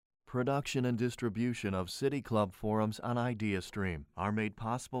Production and distribution of City Club forums on IdeaStream are made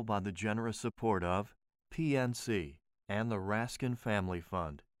possible by the generous support of PNC and the Raskin Family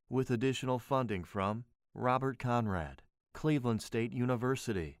Fund, with additional funding from Robert Conrad, Cleveland State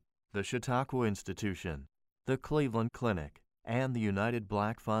University, the Chautauqua Institution, the Cleveland Clinic, and the United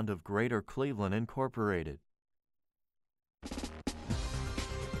Black Fund of Greater Cleveland, Incorporated.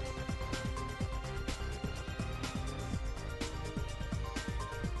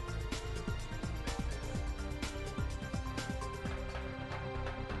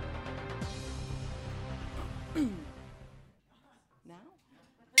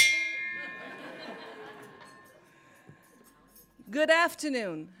 Good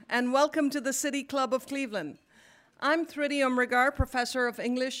afternoon, and welcome to the City Club of Cleveland. I'm Thridi Umrigar, Professor of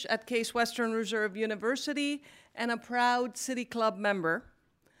English at Case Western Reserve University and a proud City Club member.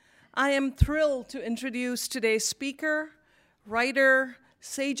 I am thrilled to introduce today's speaker, writer,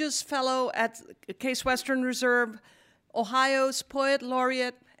 Sages Fellow at Case Western Reserve, Ohio's Poet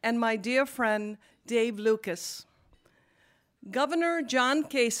Laureate, and my dear friend, Dave Lucas. Governor John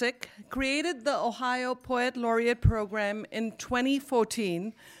Kasich created the Ohio Poet Laureate program in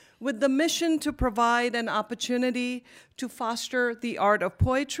 2014 with the mission to provide an opportunity to foster the art of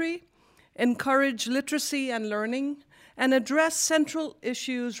poetry, encourage literacy and learning, and address central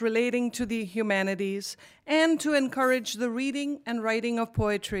issues relating to the humanities, and to encourage the reading and writing of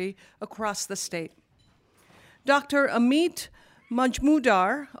poetry across the state. Dr. Amit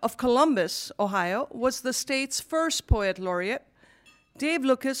Majmudar of Columbus, Ohio, was the state's first Poet Laureate. Dave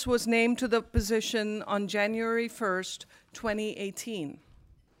Lucas was named to the position on January 1st, 2018.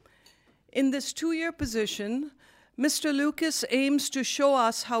 In this two-year position, Mr. Lucas aims to show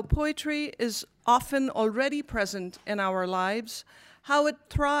us how poetry is often already present in our lives, how it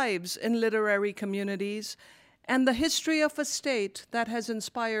thrives in literary communities, and the history of a state that has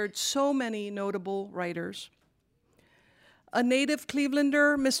inspired so many notable writers. A native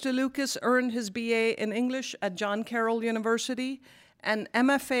Clevelander, Mr. Lucas earned his BA in English at John Carroll University, an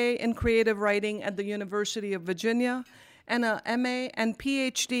MFA in creative writing at the University of Virginia, and a MA and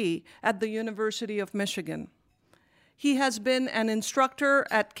PhD at the University of Michigan. He has been an instructor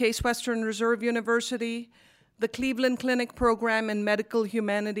at Case Western Reserve University, the Cleveland Clinic Program in Medical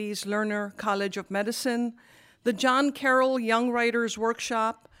Humanities Lerner College of Medicine, the John Carroll Young Writers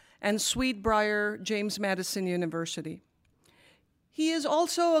Workshop, and Sweetbriar James Madison University. He is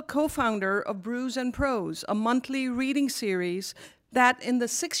also a co-founder of Brews and Prose, a monthly reading series that in the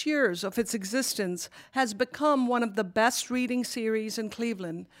 6 years of its existence has become one of the best reading series in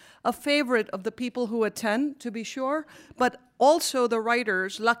Cleveland, a favorite of the people who attend, to be sure, but also the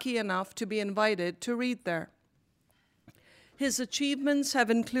writers lucky enough to be invited to read there. His achievements have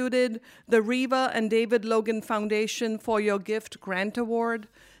included the Reva and David Logan Foundation For Your Gift Grant Award,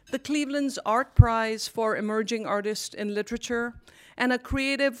 the Cleveland's Art Prize for Emerging Artists in Literature, and a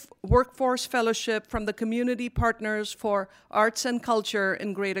Creative Workforce Fellowship from the Community Partners for Arts and Culture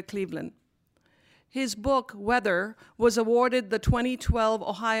in Greater Cleveland. His book, Weather, was awarded the 2012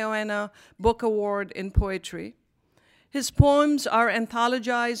 Ohioana Book Award in Poetry. His poems are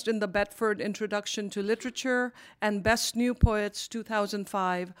anthologized in the Bedford Introduction to Literature and Best New Poets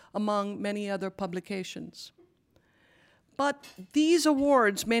 2005, among many other publications. But these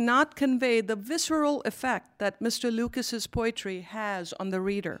awards may not convey the visceral effect that Mr. Lucas's poetry has on the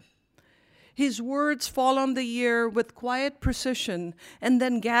reader. His words fall on the ear with quiet precision and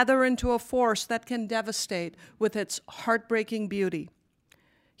then gather into a force that can devastate with its heartbreaking beauty.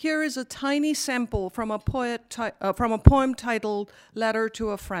 Here is a tiny sample from a poem titled Letter to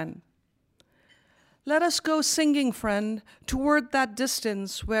a Friend. Let us go singing, friend, toward that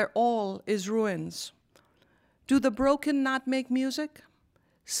distance where all is ruins. Do the broken not make music?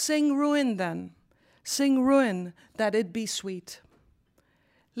 Sing ruin then. Sing ruin that it be sweet.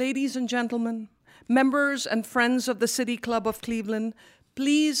 Ladies and gentlemen, members and friends of the City Club of Cleveland,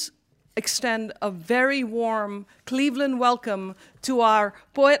 please extend a very warm Cleveland welcome to our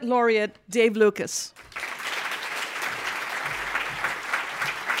Poet Laureate, Dave Lucas.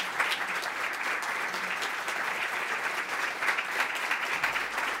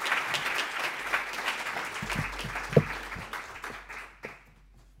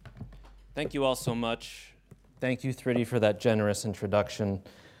 Thank you all so much. Thank you, Thridi, for that generous introduction.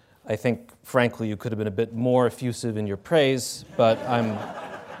 I think, frankly, you could have been a bit more effusive in your praise, but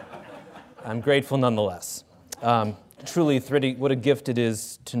I'm grateful nonetheless. Truly, Thridi, what a gift it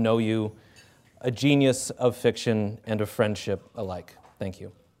is to know you, a genius of fiction and of friendship alike. Thank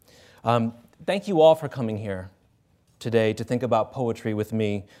you. Thank you all for coming here today to think about poetry with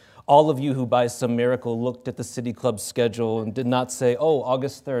me. all of you who by some miracle looked at the City Club schedule and did not say, oh,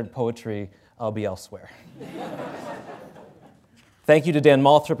 August 3rd, poetry, I'll be elsewhere. Thank you to Dan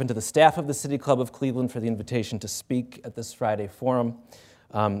Malthrop and to the staff of the City Club of Cleveland for the invitation to speak at this Friday forum.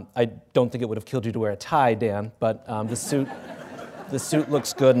 I don't think it would have killed you to wear a tie, Dan, but the suit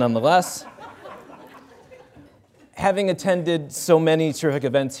looks good nonetheless. Having attended so many terrific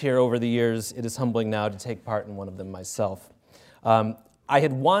events here over the years, it is humbling now to take part in one of them myself. I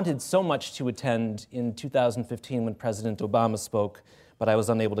had wanted so much to attend in 2015 when President Obama spoke, but I was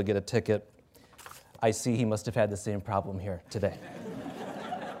unable to get a ticket. I see he must have had the same problem here today.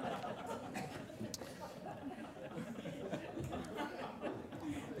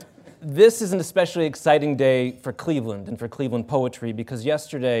 This is an especially exciting day for Cleveland and for Cleveland poetry because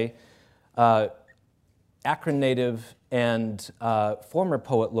yesterday, Akron native and former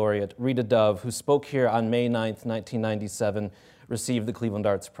poet laureate Rita Dove, who spoke here on May 9th, 1997, received the Cleveland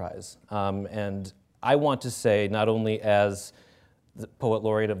Arts Prize. And I want to say, not only as the poet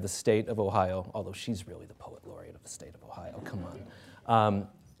laureate of the state of Ohio, although she's really the poet laureate of the state of Ohio, come on,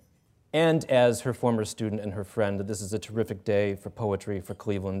 and as her former student and her friend, that this is a terrific day for poetry for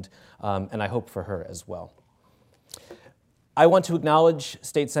Cleveland, and I hope for her as well. I want to acknowledge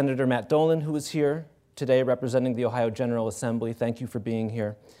State Senator Matt Dolan, who is here today representing the Ohio General Assembly. Thank you for being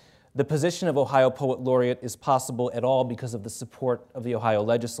here. The position of Ohio Poet Laureate is possible at all because of the support of the Ohio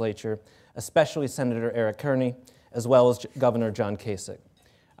legislature, especially Senator Eric Kearney, as well as Governor John Kasich.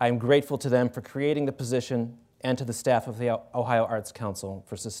 I am grateful to them for creating the position and to the staff of the Ohio Arts Council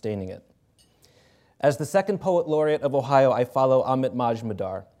for sustaining it. As the second Poet Laureate of Ohio, I follow Amit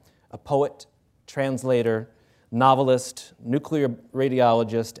Majmudar, a poet, translator, novelist, nuclear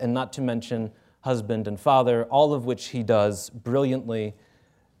radiologist, and not to mention husband and father, all of which he does brilliantly.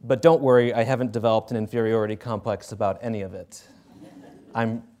 But don't worry, I haven't developed an inferiority complex about any of it.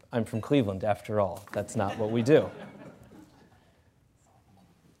 I'm from Cleveland, after all. That's not what we do.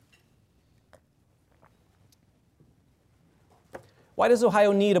 Why does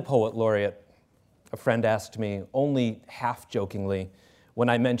Ohio need a poet laureate? A friend asked me, only half-jokingly, when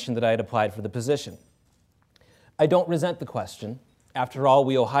I mentioned that I had applied for the position. I don't resent the question. After all,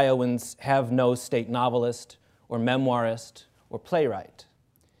 we Ohioans have no state novelist or memoirist or playwright.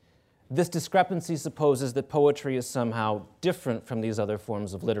 This discrepancy supposes that poetry is somehow different from these other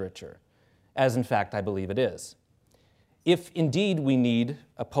forms of literature, as in fact I believe it is. If indeed we need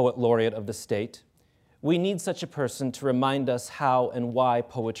a poet laureate of the state, we need such a person to remind us how and why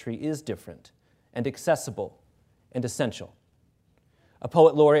poetry is different and accessible and essential. A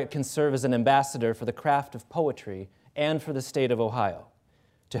poet laureate can serve as an ambassador for the craft of poetry and for the state of Ohio,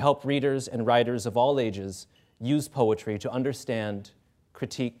 to help readers and writers of all ages use poetry to understand,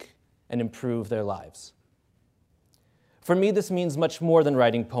 critique, and improve their lives. For me, this means much more than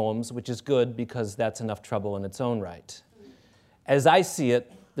writing poems, which is good because that's enough trouble in its own right. As I see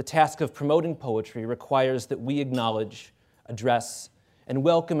it, the task of promoting poetry requires that we acknowledge, address, and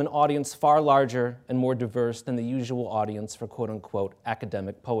welcome an audience far larger and more diverse than the usual audience for quote-unquote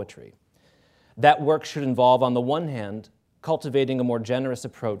academic poetry. That work should involve, on the one hand, cultivating a more generous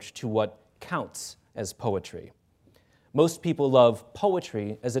approach to what counts as poetry. Most people love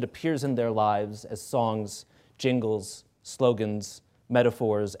poetry as it appears in their lives as songs, jingles, slogans,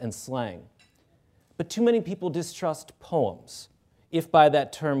 metaphors, and slang. But too many people distrust poems, if by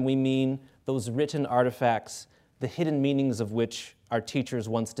that term we mean those written artifacts, the hidden meanings of which our teachers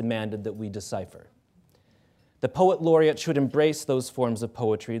once demanded that we decipher. The poet laureate should embrace those forms of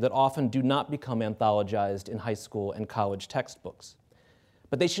poetry that often do not become anthologized in high school and college textbooks.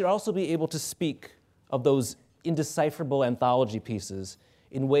 But they should also be able to speak of those indecipherable anthology pieces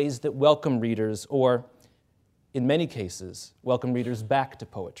in ways that welcome readers, or in many cases, welcome readers back to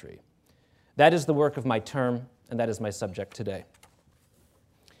poetry. That is the work of my term, and that is my subject today.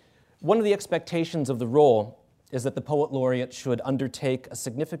 One of the expectations of the role is that the poet laureate should undertake a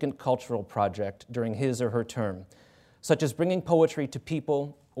significant cultural project during his or her term, such as bringing poetry to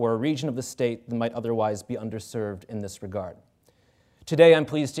people or a region of the state that might otherwise be underserved in this regard. Today, I'm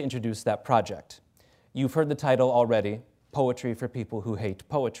pleased to introduce that project. You've heard the title already, Poetry for People Who Hate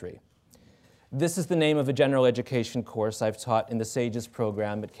Poetry. This is the name of a general education course I've taught in the SAGES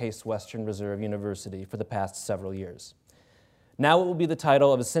program at Case Western Reserve University for the past several years. Now it will be the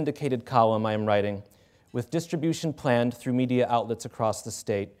title of a syndicated column I am writing, with distribution planned through media outlets across the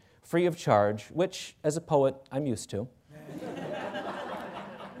state, free of charge, which, as a poet, I'm used to.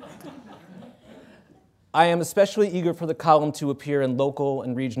 I am especially eager for the column to appear in local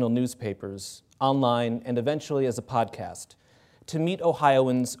and regional newspapers, online, and eventually as a podcast, to meet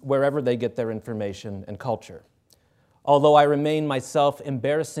Ohioans wherever they get their information and culture. Although I remain myself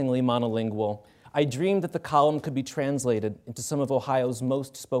embarrassingly monolingual, I dreamed that the column could be translated into some of Ohio's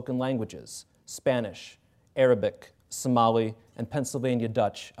most spoken languages, Spanish, Arabic, Somali, and Pennsylvania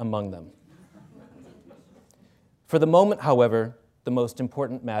Dutch among them. For the moment, however, the most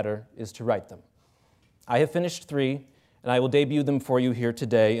important matter is to write them. I have finished 3, and I will debut them for you here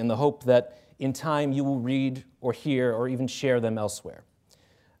today in the hope that in time you will read or hear or even share them elsewhere.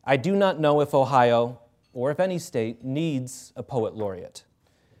 I do not know if Ohio, or if any state, needs a poet laureate,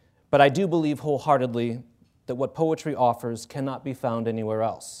 but I do believe wholeheartedly that what poetry offers cannot be found anywhere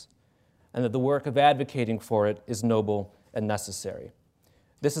else, and that the work of advocating for it is noble and necessary.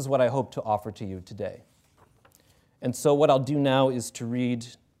 This is what I hope to offer to you today. And so what I'll do now is to read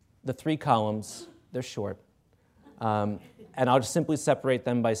the 3 columns. They're short. And I'll just simply separate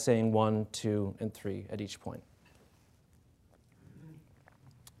them by saying 1, 2, and 3 at each point.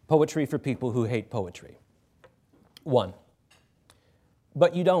 Poetry for people who hate poetry. 1.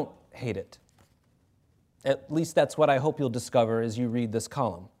 But you don't hate it. At least that's what I hope you'll discover as you read this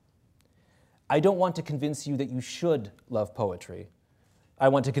column. I don't want to convince you that you should love poetry. I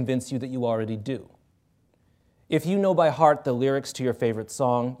want to convince you that you already do. If you know by heart the lyrics to your favorite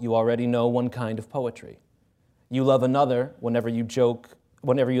song, you already know one kind of poetry. You love another whenever you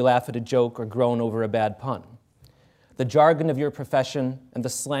laugh at a joke or groan over a bad pun. The jargon of your profession and the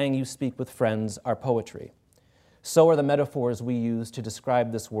slang you speak with friends are poetry. So are the metaphors we use to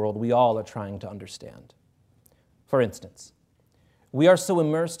describe this world we all are trying to understand. For instance, we are so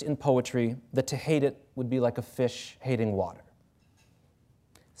immersed in poetry that to hate it would be like a fish hating water.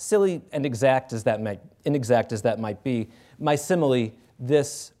 Silly and inexact as that might be, my simile,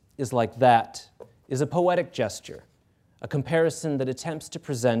 "this is like that," is a poetic gesture, a comparison that attempts to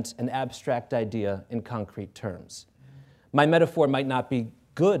present an abstract idea in concrete terms. My metaphor might not be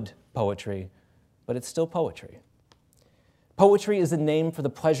good poetry, but it's still poetry. Poetry is a name for the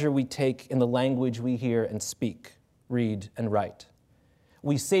pleasure we take in the language we hear and speak, read and write.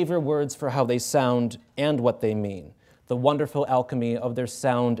 We savor words for how they sound and what they mean, the wonderful alchemy of their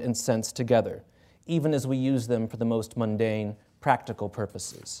sound and sense together, even as we use them for the most mundane, practical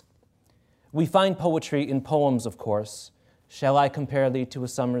purposes. We find poetry in poems, of course. "Shall I compare thee to a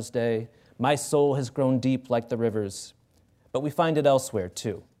summer's day? My soul has grown deep like the rivers." But we find it elsewhere,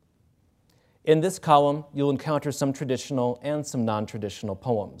 too. In this column, you'll encounter some traditional and some non-traditional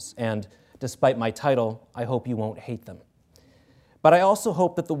poems, and despite my title, I hope you won't hate them. But I also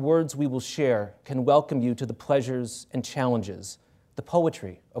hope that the words we will share can welcome you to the pleasures and challenges, the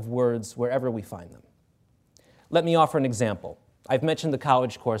poetry of words wherever we find them. Let me offer an example. I've mentioned the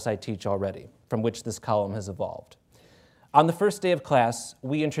college course I teach already, from which this column has evolved. On the first day of class,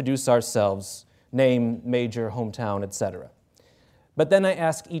 we introduce ourselves, name, major, hometown, etc. But then I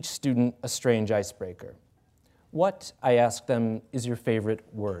ask each student a strange icebreaker. What, I ask them, is your favorite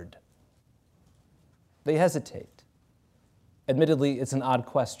word? They hesitate. Admittedly, it's an odd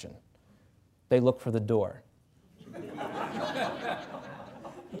question. They look for the door.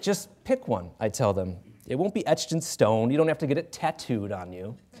 Just pick one, I tell them. It won't be etched in stone. You don't have to get it tattooed on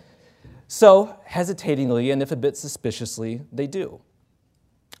you. So, hesitatingly, and if a bit suspiciously, they do.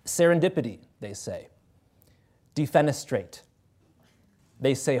 Serendipity, they say. Defenestrate.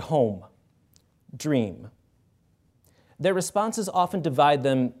 They say home. Dream. Their responses often divide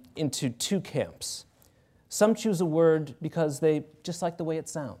them into 2 camps. Some choose a word because they just like the way it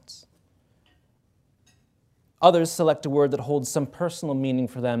sounds. Others select a word that holds some personal meaning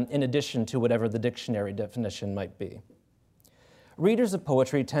for them in addition to whatever the dictionary definition might be. Readers of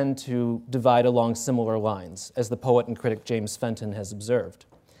poetry tend to divide along similar lines, as the poet and critic James Fenton has observed.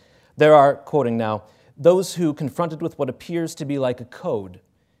 There are, quoting now, those who, confronted with what appears to be like a code,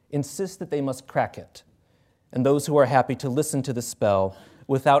 insist that they must crack it, and those who are happy to listen to the spell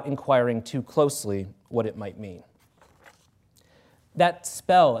without inquiring too closely what it might mean. That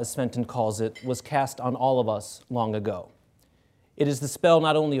spell, as Fenton calls it, was cast on all of us long ago. It is the spell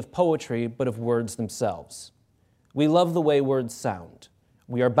not only of poetry, but of words themselves. We love the way words sound.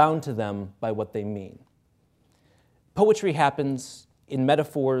 We are bound to them by what they mean. Poetry happens in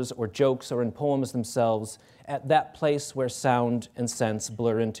metaphors or jokes or in poems themselves at that place where sound and sense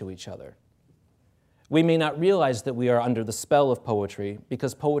blur into each other. We may not realize that we are under the spell of poetry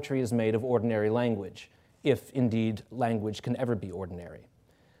because poetry is made of ordinary language, if indeed language can ever be ordinary.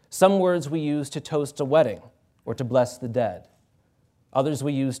 Some words we use to toast a wedding or to bless the dead. Others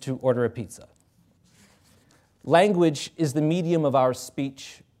we use to order a pizza. Language is the medium of our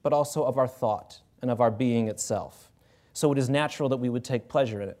speech, but also of our thought and of our being itself. So it is natural that we would take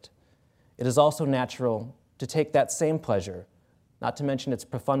pleasure in it. It is also natural to take that same pleasure, not to mention its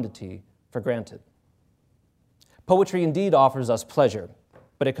profundity, for granted. Poetry indeed offers us pleasure,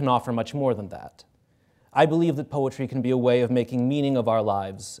 but it can offer much more than that. I believe that poetry can be a way of making meaning of our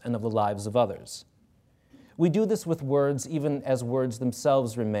lives and of the lives of others. We do this with words even as words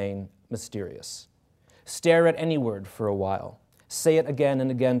themselves remain mysterious. Stare at any word for a while. Say it again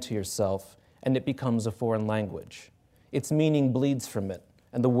and again to yourself, and it becomes a foreign language. Its meaning bleeds from it,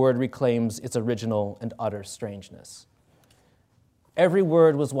 and the word reclaims its original and utter strangeness. Every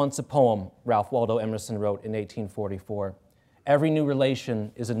word was once a poem, Ralph Waldo Emerson wrote in 1844. Every new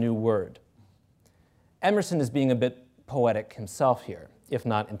relation is a new word. Emerson is being a bit poetic himself here, if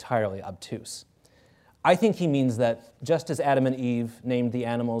not entirely obtuse. I think he means that just as Adam and Eve named the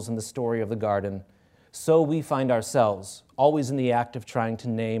animals in the story of the garden, so we find ourselves always in the act of trying to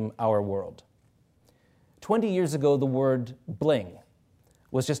name our world. 20 years ago, the word bling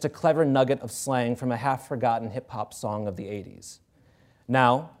was just a clever nugget of slang from a half-forgotten hip-hop song of the 80s.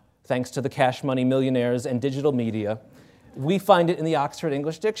 Now, thanks to the cash money millionaires and digital media, we find it in the Oxford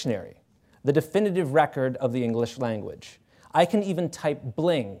English Dictionary, the definitive record of the English language. I can even type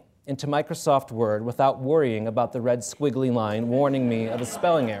bling into Microsoft Word without worrying about the red squiggly line warning me of a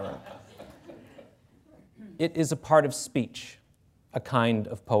spelling error. It is a part of speech, a kind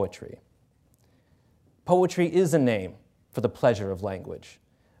of poetry. Poetry is a name for the pleasure of language,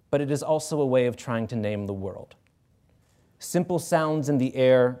 but it is also a way of trying to name the world. Simple sounds in the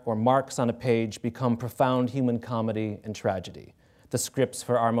air or marks on a page become profound human comedy and tragedy, the scripts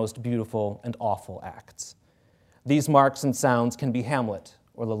for our most beautiful and awful acts. These marks and sounds can be Hamlet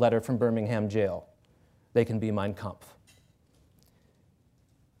or the letter from Birmingham jail. They can be Mein Kampf.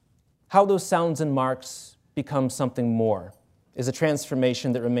 How those sounds and marks become something more is a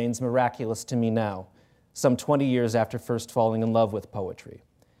transformation that remains miraculous to me now, some 20 years after first falling in love with poetry.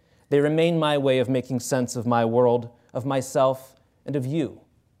 They remain my way of making sense of my world, of myself, and of you,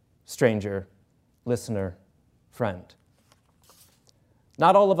 stranger, listener, friend.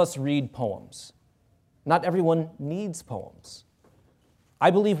 Not all of us read poems. Not everyone needs poems.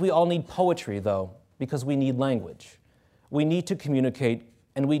 I believe we all need poetry, though, because we need language. We need to communicate,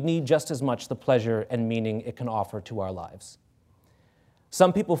 and we need just as much the pleasure and meaning it can offer to our lives.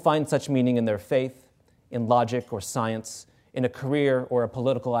 Some people find such meaning in their faith, in logic or science, in a career or a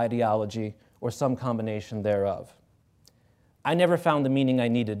political ideology, or some combination thereof. I never found the meaning I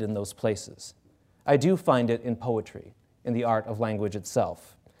needed in those places. I do find it in poetry, in the art of language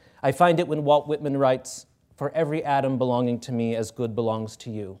itself. I find it when Walt Whitman writes, "For every atom belonging to me as good belongs to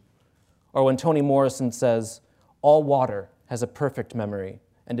you." Or when Toni Morrison says, "All water has a perfect memory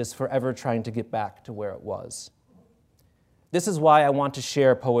and is forever trying to get back to where it was." This is why I want to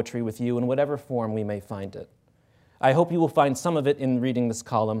share poetry with you in whatever form we may find it. I hope you will find some of it in reading this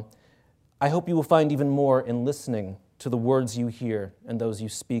column. I hope you will find even more in listening to the words you hear and those you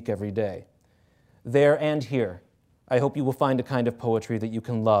speak every day. There and here, I hope you will find a kind of poetry that you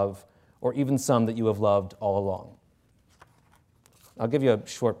can love, or even some that you have loved all along. I'll give you a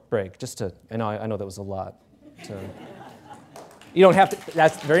short break, I know that was a lot. You don't have to,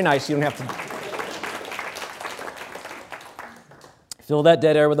 that's very nice, you don't have to fill that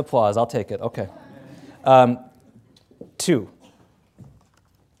dead air with applause. I'll take it, okay. 2.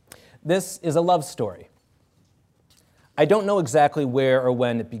 This is a love story. I don't know exactly where or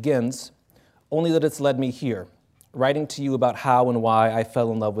when it begins, only that it's led me here, writing to you about how and why I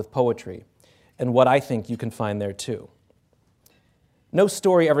fell in love with poetry, and what I think you can find there too. No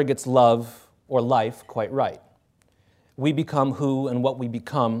story ever gets love or life quite right. We become who and what we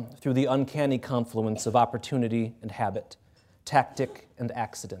become through the uncanny confluence of opportunity and habit, tactic and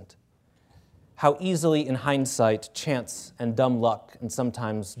accident. How easily, in hindsight, chance and dumb luck and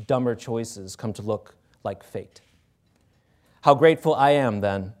sometimes dumber choices come to look like fate. How grateful I am,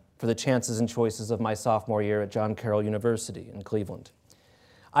 then, for the chances and choices of my sophomore year at John Carroll University in Cleveland.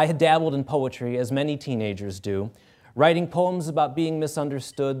 I had dabbled in poetry, as many teenagers do, writing poems about being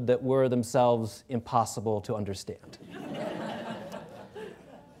misunderstood that were themselves impossible to understand.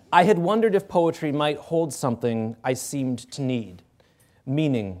 I had wondered if poetry might hold something I seemed to need,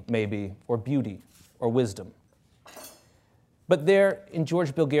 meaning, maybe, or beauty, or wisdom. But there, in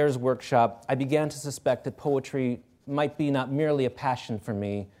George Bilguer's workshop, I began to suspect that poetry might be not merely a passion for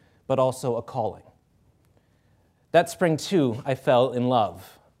me, but also a calling. That spring, too, I fell in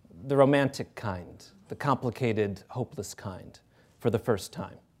love, the romantic kind, the complicated, hopeless kind, for the first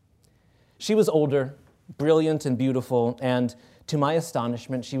time. She was older, brilliant and beautiful, and to my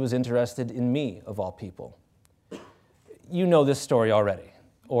astonishment, she was interested in me, of all people. You know this story already,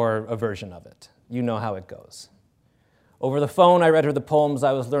 or a version of it. You know how it goes. Over the phone, I read her the poems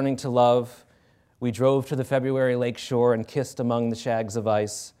I was learning to love. We drove to the February lakeshore and kissed among the shags of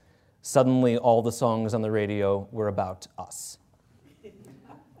ice. Suddenly, all the songs on the radio were about us.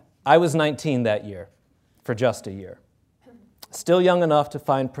 I was 19 that year, for just a year. Still young enough to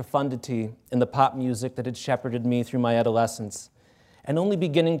find profundity in the pop music that had shepherded me through my adolescence, and only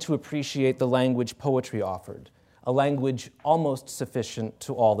beginning to appreciate the language poetry offered, a language almost sufficient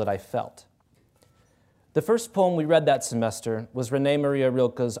to all that I felt. The first poem we read that semester was René Maria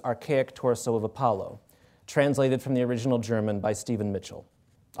Rilke's Archaic Torso of Apollo, translated from the original German by Stephen Mitchell.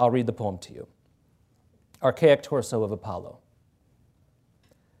 I'll read the poem to you. Archaic Torso of Apollo.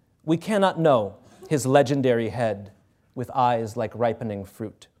 We cannot know his legendary head with eyes like ripening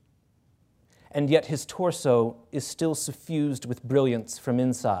fruit, and yet his torso is still suffused with brilliance from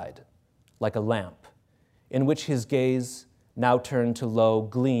inside, like a lamp, in which his gaze, now turned to low,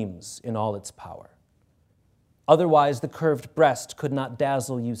 gleams in all its power. Otherwise the curved breast could not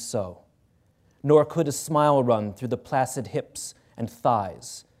dazzle you so, nor could a smile run through the placid hips and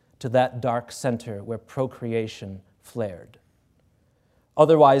thighs to that dark center where procreation flared.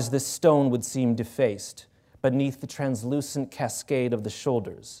 Otherwise this stone would seem defaced beneath the translucent cascade of the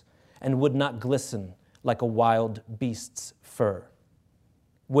shoulders and would not glisten like a wild beast's fur,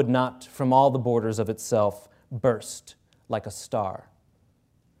 would not, from all the borders of itself, burst like a star.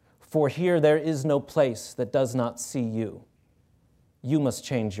 For here there is no place that does not see you. You must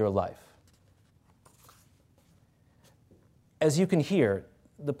change your life. As you can hear,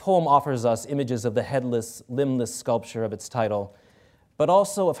 the poem offers us images of the headless, limbless sculpture of its title, but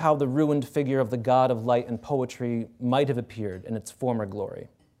also of how the ruined figure of the god of light and poetry might have appeared in its former glory.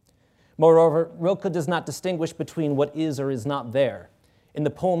 Moreover, Rilke does not distinguish between what is or is not there. In the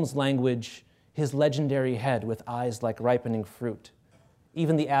poem's language, his legendary head with eyes like ripening fruit,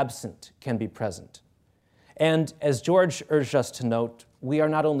 even the absent can be present. And as George urged us to note, we are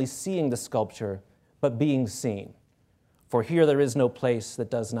not only seeing the sculpture, but being seen. For here there is no place that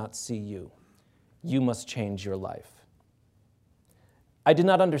does not see you. You must change your life. I did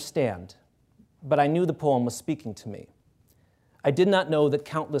not understand, but I knew the poem was speaking to me. I did not know that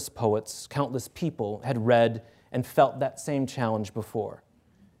countless poets, countless people had read and felt that same challenge before.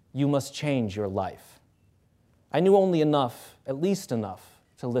 You must change your life. I knew only enough, at least enough,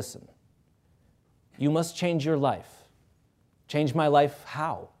 to listen. You must change your life. Change my life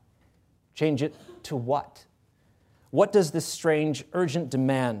how? Change it to what? What does this strange, urgent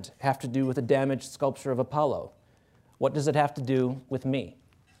demand have to do with the damaged sculpture of Apollo? What does it have to do with me?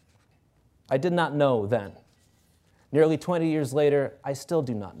 I did not know then. Nearly 20 years later, I still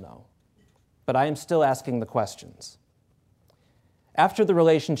do not know. But I am still asking the questions. After the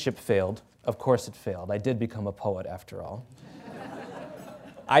relationship failed, of course it failed, I did become a poet after all,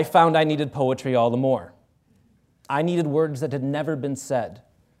 I found I needed poetry all the more. I needed words that had never been said.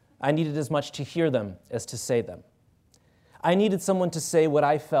 I needed as much to hear them as to say them. I needed someone to say what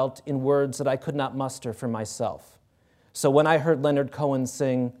I felt in words that I could not muster for myself. So when I heard Leonard Cohen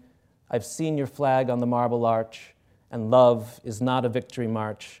sing, "I've seen your flag on the Marble Arch, and love is not a victory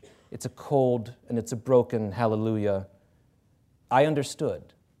march, it's a cold and it's a broken hallelujah," I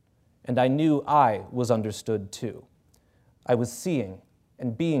understood, and I knew I was understood too. I was seeing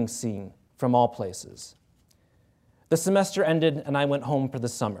and being seen from all places. The semester ended and I went home for the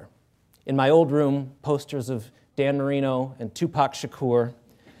summer. In my old room, posters of Dan Marino and Tupac Shakur,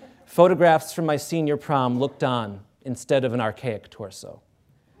 photographs from my senior prom looked on instead of an archaic torso.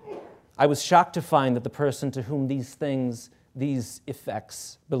 I was shocked to find that the person to whom these things, these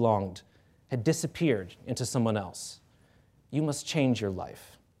effects belonged, had disappeared into someone else. You must change your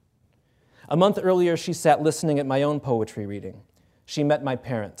life. A month earlier, she sat listening at my own poetry reading. She met my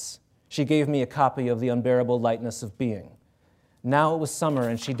parents. She gave me a copy of The Unbearable Lightness of Being. Now it was summer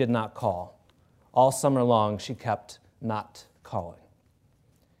and she did not call. All summer long, she kept not calling.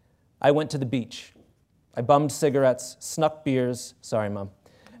 I went to the beach. I bummed cigarettes, snuck beers, sorry, Mom,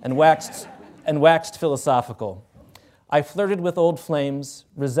 and waxed philosophical. I flirted with old flames,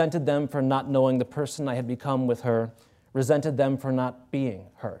 resented them for not knowing the person I had become with her, resented them for not being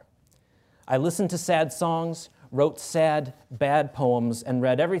her. I listened to sad songs, wrote sad, bad poems, and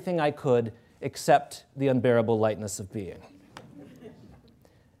read everything I could except The Unbearable Lightness of Being.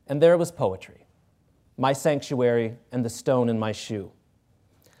 And there was poetry, my sanctuary and the stone in my shoe.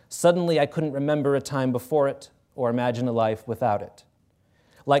 Suddenly, I couldn't remember a time before it or imagine a life without it.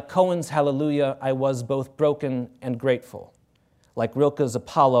 Like Cohen's Hallelujah, I was both broken and grateful. Like Rilke's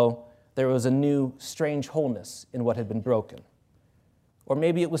Apollo, there was a new, strange wholeness in what had been broken. Or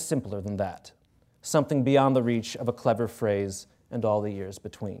maybe it was simpler than that, something beyond the reach of a clever phrase and all the years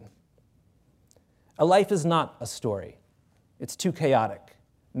between. A life is not a story. It's too chaotic,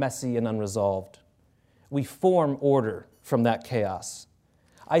 messy, and unresolved. We form order from that chaos.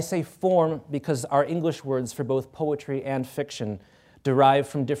 I say form because our English words for both poetry and fiction derive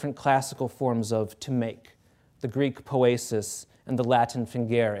from different classical forms of to make, the Greek poesis and the Latin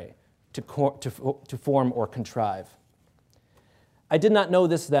fingere, to form or contrive. I did not know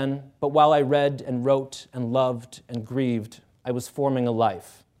this then, but while I read and wrote and loved and grieved, I was forming a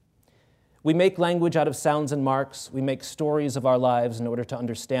life. We make language out of sounds and marks. We make stories of our lives in order to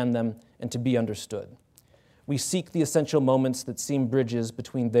understand them and to be understood. We seek the essential moments that seem bridges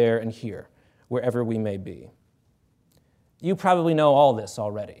between there and here, wherever we may be. You probably know all this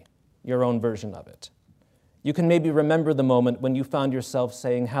already, your own version of it. You can maybe remember the moment when you found yourself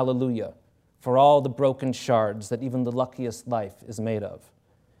saying hallelujah for all the broken shards that even the luckiest life is made of.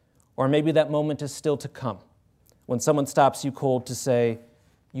 Or maybe that moment is still to come, when someone stops you cold to say,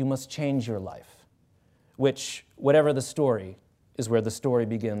 you must change your life, which, whatever the story, is where the story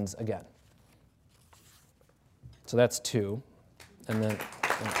begins again. So that's two, and then...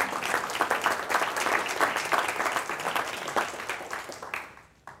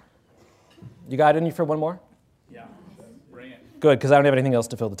 You got any for one more? Yeah, bring it. Good, because I don't have anything else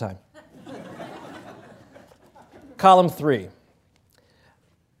to fill the time. Column 3.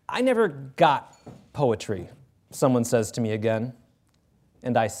 I never got poetry, someone says to me again,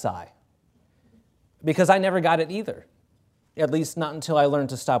 and I sigh. Because I never got it either, at least not until I learned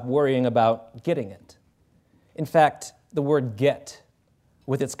to stop worrying about getting it. In fact, the word get,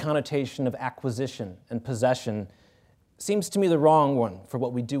 with its connotation of acquisition and possession, seems to me the wrong one for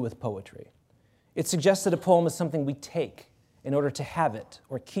what we do with poetry. It suggests that a poem is something we take in order to have it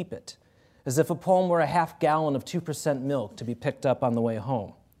or keep it, as if a poem were a half gallon of 2% milk to be picked up on the way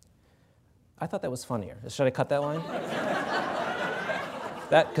home. I thought that was funnier. Should I cut that line?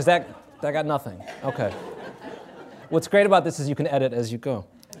 Because that got nothing. Okay. What's great about this is you can edit as you go.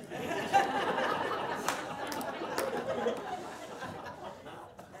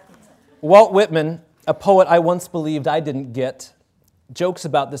 Walt Whitman, a poet I once believed I didn't get, jokes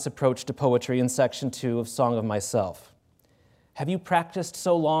about this approach to poetry in section 2 of Song of Myself. Have you practiced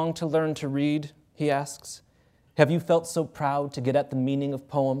so long to learn to read, he asks? Have you felt so proud to get at the meaning of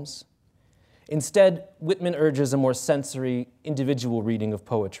poems? Instead, Whitman urges a more sensory, individual reading of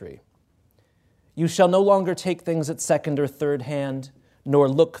poetry. You shall no longer take things at second or third hand, nor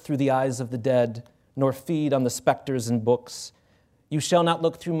look through the eyes of the dead, nor feed on the specters in books. You shall not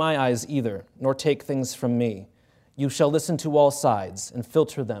look through my eyes either, nor take things from me. You shall listen to all sides and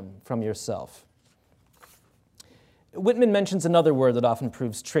filter them from yourself. Whitman mentions another word that often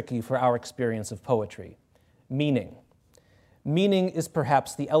proves tricky for our experience of poetry, meaning. Meaning is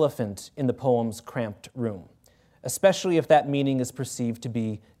perhaps the elephant in the poem's cramped room, especially if that meaning is perceived to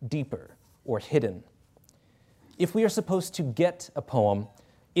be deeper or hidden. If we are supposed to get a poem,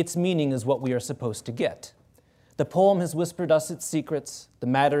 its meaning is what we are supposed to get. The poem has whispered us its secrets, the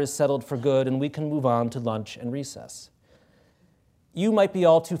matter is settled for good, and we can move on to lunch and recess. You might be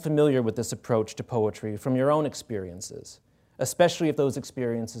all too familiar with this approach to poetry from your own experiences, especially if those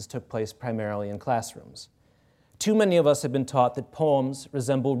experiences took place primarily in classrooms. Too many of us have been taught that poems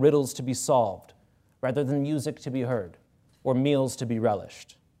resemble riddles to be solved, rather than music to be heard, or meals to be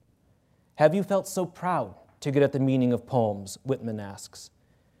relished. Have you felt so proud to get at the meaning of poems, Whitman asks?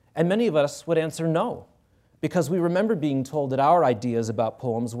 And many of us would answer no, because we remember being told that our ideas about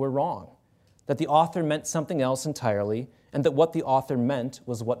poems were wrong, that the author meant something else entirely, and that what the author meant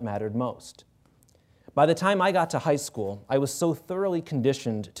was what mattered most. By the time I got to high school, I was so thoroughly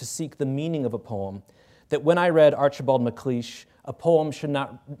conditioned to seek the meaning of a poem that when I read Archibald MacLeish, a poem should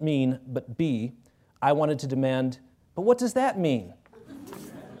not mean but be, I wanted to demand, but what does that mean?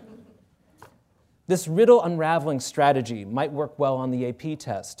 This riddle unraveling strategy might work well on the AP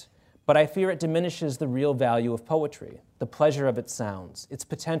test, but I fear it diminishes the real value of poetry, the pleasure of its sounds, its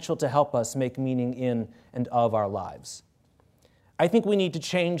potential to help us make meaning in and of our lives. I think we need to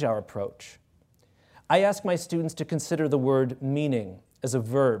change our approach. I ask my students to consider the word meaning as a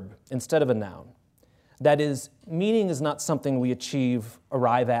verb instead of a noun. That is, meaning is not something we achieve,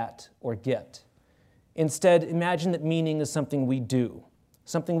 arrive at, or get. Instead, imagine that meaning is something we do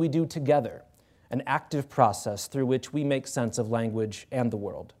together, an active process through which we make sense of language and the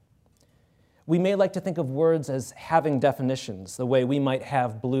world. We may like to think of words as having definitions, the way we might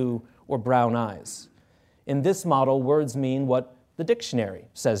have blue or brown eyes. In this model, words mean what the dictionary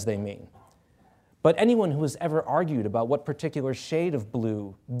says they mean. But anyone who has ever argued about what particular shade of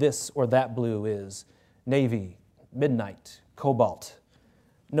blue this or that blue is, navy, midnight, cobalt,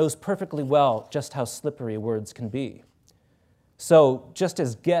 knows perfectly well just how slippery words can be. So, just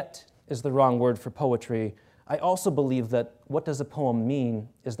as get is the wrong word for poetry, I also believe that what does a poem mean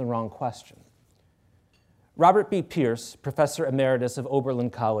is the wrong question. Robert B. Pierce, Professor Emeritus of Oberlin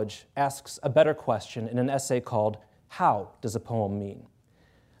College, asks a better question in an essay called How Does a Poem Mean?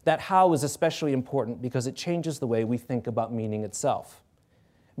 That how is especially important because it changes the way we think about meaning itself.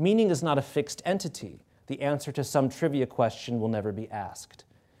 Meaning is not a fixed entity. The answer to some trivia question will never be asked.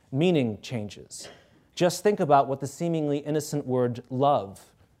 Meaning changes. Just think about what the seemingly innocent word love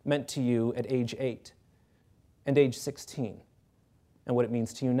meant to you at age 8 and age 16, and what it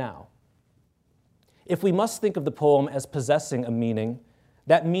means to you now. If we must think of the poem as possessing a meaning,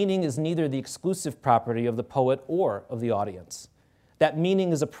 that meaning is neither the exclusive property of the poet or of the audience. That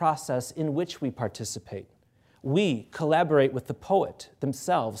meaning is a process in which we participate. We collaborate with the poet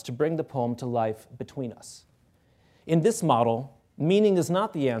themselves to bring the poem to life between us. In this model, meaning is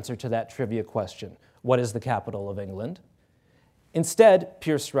not the answer to that trivia question, what is the capital of England? Instead,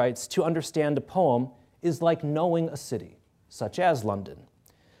 Pierce writes, to understand a poem is like knowing a city, such as London.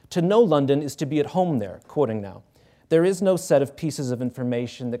 To know London is to be at home there, quoting now. There is no set of pieces of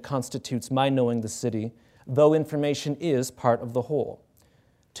information that constitutes my knowing the city, though information is part of the whole.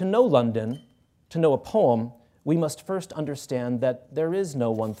 To know London, to know a poem, we must first understand that there is no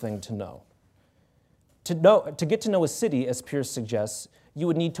one thing to know. To get to know a city, as Pierce suggests, you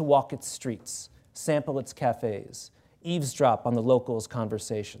would need to walk its streets, sample its cafes, eavesdrop on the locals'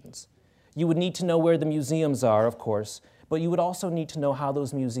 conversations. You would need to know where the museums are, of course, but you would also need to know how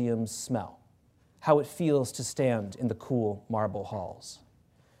those museums smell, how it feels to stand in the cool marble halls.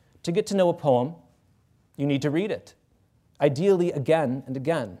 To get to know a poem, you need to read it, ideally again and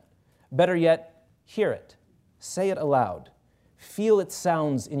again. Better yet, hear it, say it aloud, feel its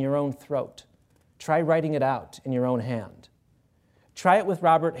sounds in your own throat. Try writing it out in your own hand. Try it with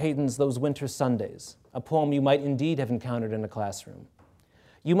Robert Hayden's Those Winter Sundays, a poem you might indeed have encountered in a classroom.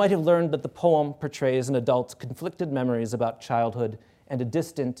 You might have learned that the poem portrays an adult's conflicted memories about childhood and a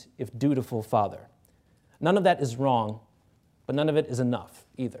distant, if dutiful, father. None of that is wrong, but none of it is enough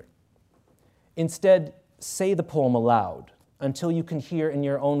either. Instead, say the poem aloud until you can hear in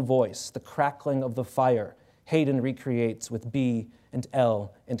your own voice the crackling of the fire Hayden recreates with B and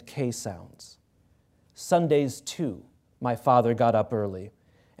L and K sounds. Sundays, too, my father got up early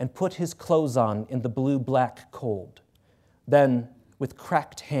and put his clothes on in the blue-black cold. Then, with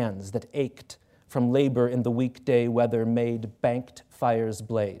cracked hands that ached from labor in the weekday weather made banked fires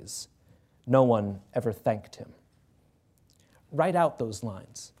blaze. No one ever thanked him. Write out those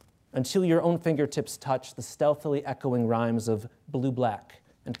lines until your own fingertips touch the stealthily echoing rhymes of blue-black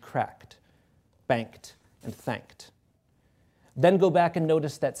and cracked, banked and thanked. Then go back and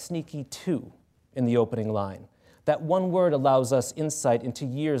notice that sneaky "to" in the opening line. That one word allows us insight into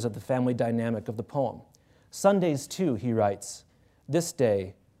years of the family dynamic of the poem. Sundays, too, he writes, this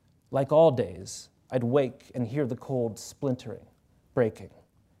day, like all days, I'd wake and hear the cold splintering, breaking.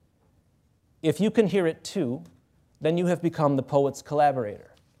 If you can hear it too, then you have become the poet's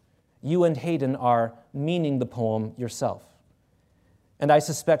collaborator. You and Hayden are meaning the poem yourself. And I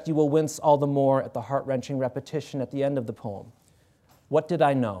suspect you will wince all the more at the heart-wrenching repetition at the end of the poem. What did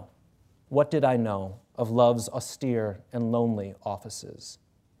I know? What did I know of love's austere and lonely offices?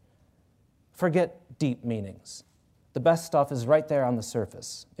 Forget deep meanings. The best stuff is right there on the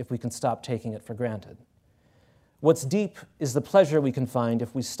surface, if we can stop taking it for granted. What's deep is the pleasure we can find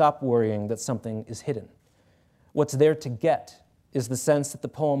if we stop worrying that something is hidden. What's there to get is the sense that the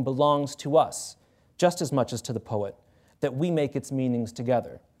poem belongs to us, just as much as to the poet, that we make its meanings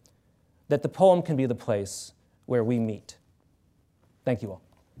together, that the poem can be the place where we meet. Thank you all.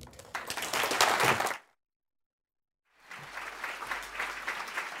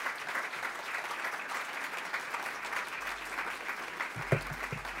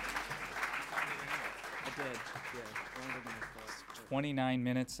 I did, yeah. 29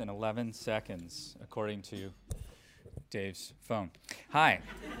 minutes and 11 seconds, according to Dave's phone. Hi.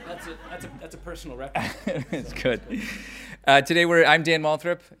 That's a personal record. It's good. Today I'm Dan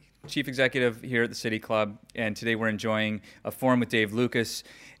Malthrop, Chief Executive here at the City Club, and today we're enjoying a forum with Dave Lucas,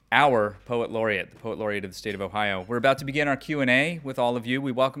 our Poet Laureate, the Poet Laureate of the state of Ohio. We're about to begin our Q&A with all of you.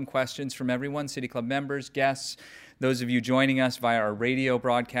 We welcome questions from everyone, City Club members, guests, those of you joining us via our radio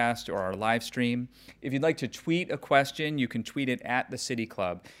broadcast or our live stream. If you'd like to tweet a question, you can tweet it at the City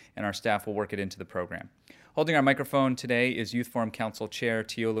Club, and our staff will work it into the program. Holding our microphone today is Youth Forum Council Chair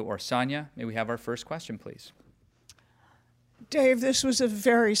Tiolu Orsanya. May we have our first question, please? Dave, this was a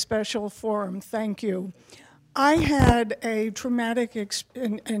very special forum. Thank you. I had a traumatic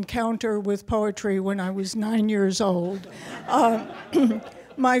encounter with poetry when I was 9 years old.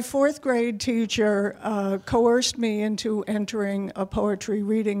 My fourth grade teacher coerced me into entering a poetry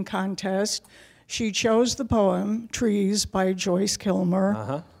reading contest. She chose the poem Trees by Joyce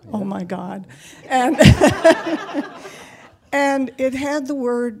Kilmer. Oh my God. And, and it had the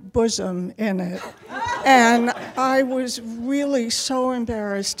word bosom in it. And I was really so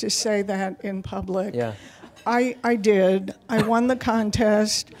embarrassed to say that in public. Yeah. I did. I won the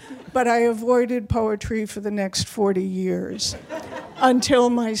contest, but I avoided poetry for the next 40 years until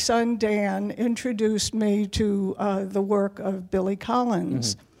my son Dan introduced me to the work of Billy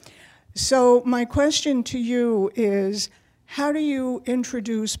Collins. So my question to you is, how do you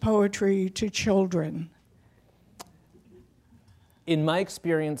introduce poetry to children? In my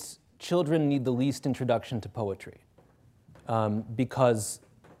experience, children need the least introduction to poetry because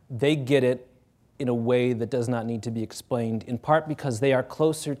they get it in a way that does not need to be explained, in part because they are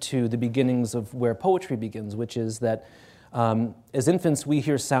closer to the beginnings of where poetry begins, which is that as infants, we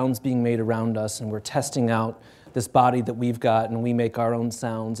hear sounds being made around us, and we're testing out this body that we've got, and we make our own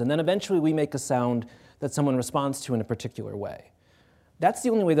sounds, and then eventually we make a sound that someone responds to in a particular way. That's the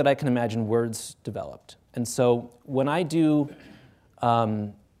only way that I can imagine words developed. And so when I do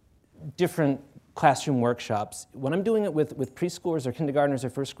different classroom workshops, when I'm doing it with preschoolers or kindergartners or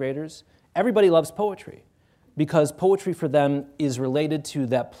first graders, everybody loves poetry because poetry for them is related to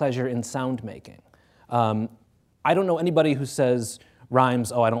that pleasure in sound making. I don't know anybody who says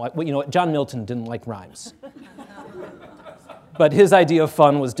rhymes, oh, I don't like, well, you know what, John Milton didn't like rhymes. But his idea of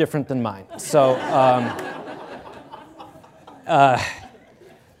fun was different than mine. So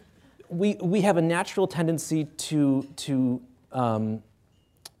we have a natural tendency to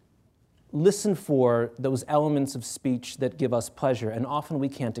listen for those elements of speech that give us pleasure, and often we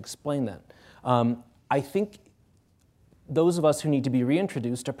can't explain that. I think those of us who need to be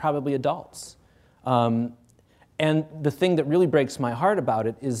reintroduced are probably adults. And the thing that really breaks my heart about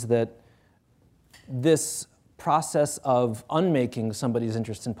it is that this process of unmaking somebody's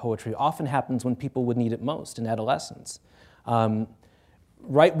interest in poetry often happens when people would need it most, in adolescence.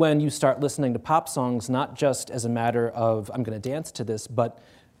 Right when you start listening to pop songs, not just as a matter of, I'm going to dance to this, but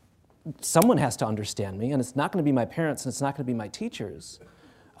someone has to understand me, and it's not going to be my parents, and it's not going to be my teachers.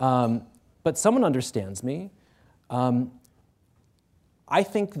 But someone understands me. I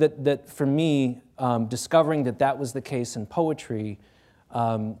think that for me, discovering that was the case in poetry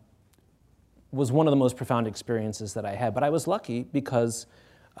was one of the most profound experiences that I had. But I was lucky because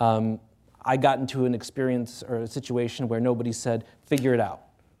I got into an experience or a situation where nobody said, figure it out.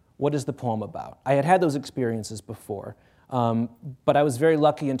 What is the poem about? I had those experiences before, but I was very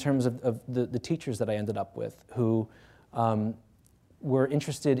lucky in terms of the teachers that I ended up with who were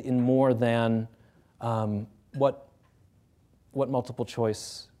interested in more than what multiple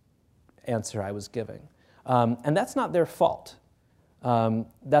choice answer I was giving. And that's not their fault.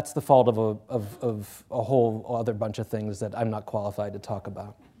 That's the fault of a whole other bunch of things that I'm not qualified to talk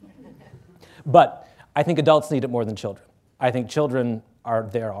about. But I think adults need it more than children. I think children are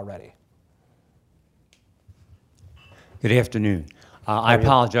there already. Good afternoon. I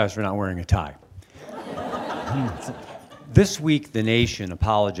apologize for not wearing a tie. This week, The Nation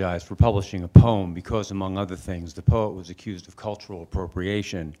apologized for publishing a poem because, among other things, the poet was accused of cultural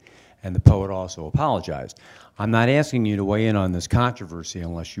appropriation, and the poet also apologized. I'm not asking you to weigh in on this controversy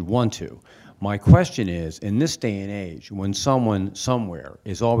unless you want to. My question is, in this day and age, when someone somewhere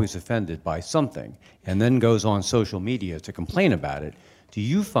is always offended by something and then goes on social media to complain about it, do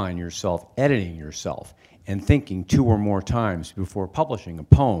you find yourself editing yourself and thinking 2 or more times before publishing a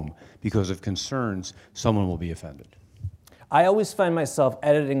poem because of concerns someone will be offended? I always find myself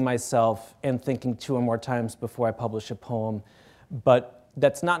editing myself and thinking 2 or more times before I publish a poem, but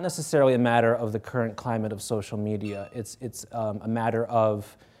that's not necessarily a matter of the current climate of social media. It's a matter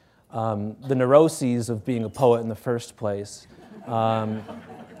of the neuroses of being a poet in the first place.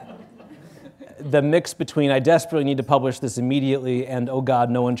 The mix between I desperately need to publish this immediately and oh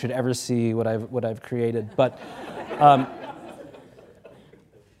God, no one should ever see what I've created. But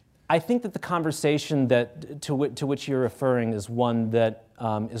I think that the conversation to which you're referring is one that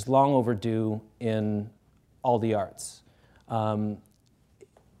is long overdue in all the arts.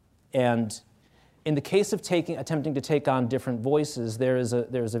 And in the case of attempting to take on different voices, there is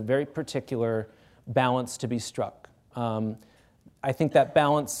a very particular balance to be struck. I think that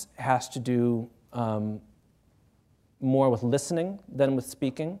balance has to do more with listening than with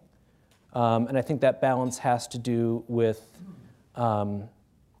speaking. And I think that balance has to do with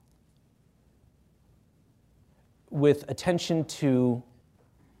attention to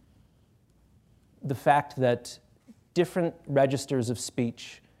the fact that different registers of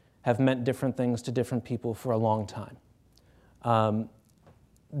speech have meant different things to different people for a long time.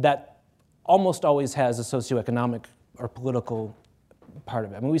 That almost always has a socioeconomic or political part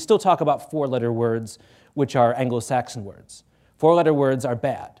of it. I mean, we still talk about four-letter words, which are Anglo-Saxon words. Four-letter words are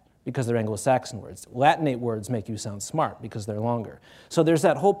bad because they're Anglo-Saxon words. Latinate words make you sound smart because they're longer. So there's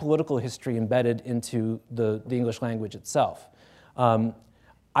that whole political history embedded into the English language itself.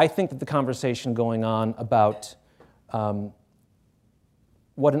 I think that the conversation going on about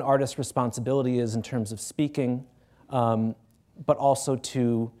what an artist's responsibility is in terms of speaking, but also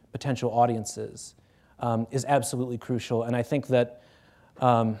to potential audiences, is absolutely crucial. And I think that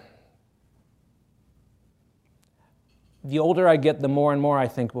the older I get, the more and more I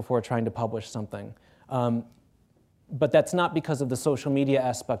think before trying to publish something. But that's not because of the social media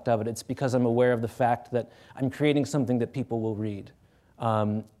aspect of it. It's because I'm aware of the fact that I'm creating something that people will read.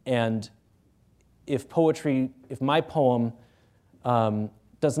 And if my poem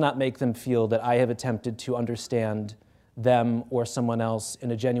does not make them feel that I have attempted to understand them or someone else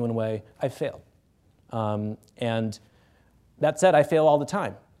in a genuine way, I failed. And that said, I fail all the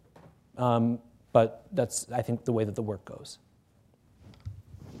time. But that's, I think, the way that the work goes.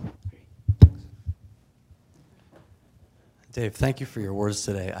 Dave, thank you for your words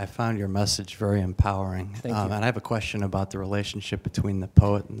today. I found your message very empowering. Thank you. And I have a question about the relationship between the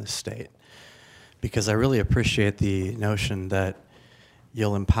poet and the state, because I really appreciate the notion that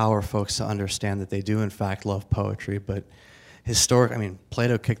you'll empower folks to understand that they do, in fact, love poetry. But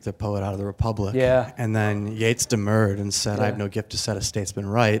Plato kicked the poet out of the Republic. Yeah. And then Yeats demurred and said, I have no gift to set a statesman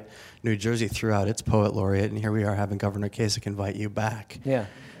right. New Jersey threw out its poet laureate, and here we are having Governor Kasich invite you back. Yeah.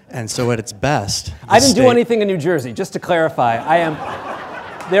 And so at its best, I didn't do anything in New Jersey, just to clarify.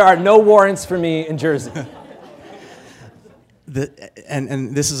 There are no warrants for me in Jersey.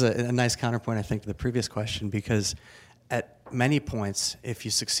 And this is a nice counterpoint, I think, to the previous question, because at many points, if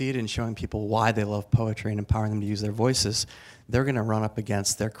you succeed in showing people why they love poetry and empowering them to use their voices, they're going to run up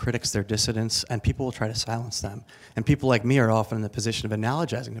against their critics, their dissidents, and people will try to silence them. And people like me are often in the position of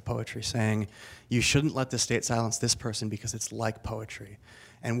analogizing to poetry, saying, you shouldn't let the state silence this person because it's like poetry.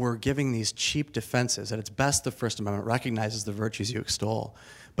 And we're giving these cheap defenses. At its best, the First Amendment recognizes the virtues you extol,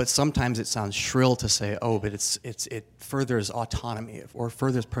 but sometimes it sounds shrill to say, oh, but it furthers autonomy or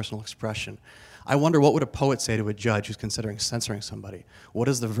furthers personal expression. I wonder, what would a poet say to a judge who's considering censoring somebody? What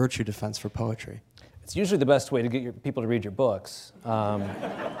is the virtue defense for poetry? It's usually the best way to get people to read your books. I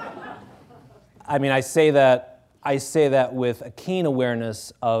mean, I say that with a keen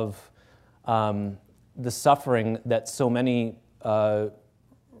awareness of the suffering that so many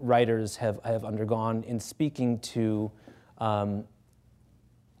writers have undergone in speaking to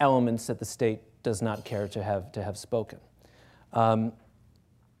elements that the state does not care to have spoken.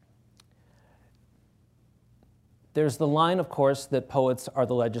 There's the line, of course, that poets are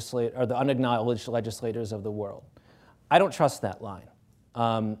the unacknowledged legislators of the world. I don't trust that line.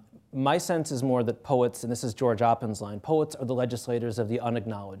 My sense is more that poets, and this is George Oppin's line, poets are the legislators of the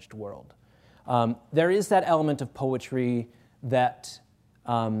unacknowledged world. There is that element of poetry that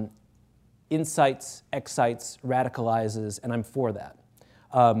incites, excites, radicalizes, and I'm for that.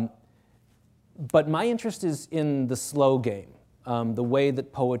 But my interest is in the slow game, the way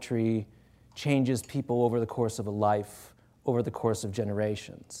that poetry changes people over the course of a life, over the course of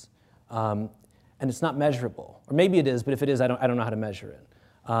generations. And it's not measurable. Or maybe it is, but if it is, I don't know how to measure it,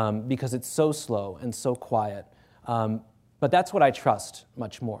 because it's so slow and so quiet. But that's what I trust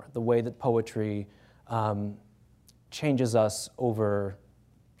much more, the way that poetry changes us over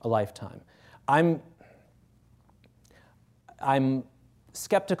a lifetime. I'm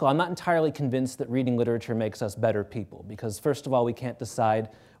skeptical. I'm not entirely convinced that reading literature makes us better people, because first of all, we can't decide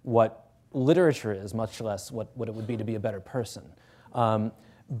what literature is, much less what it would be to be a better person.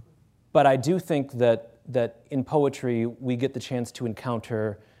 But I do think that in poetry, we get the chance to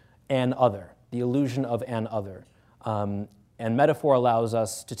encounter an other, the illusion of an other. And metaphor allows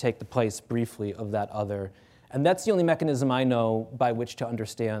us to take the place briefly of that other. And that's the only mechanism I know by which to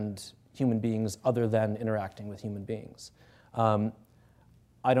understand human beings other than interacting with human beings.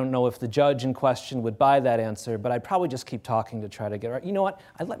 I don't know if the judge in question would buy that answer, but I'd probably just keep talking to try to get it right. You know what?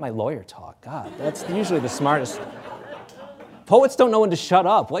 I'd let my lawyer talk. God, that's usually the smartest. Poets don't know when to shut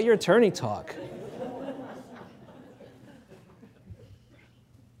up. Let your attorney talk.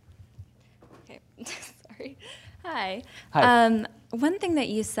 Okay, sorry. Hi. Hi. One thing that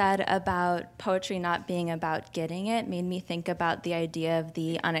you said about poetry not being about getting it made me think about the idea of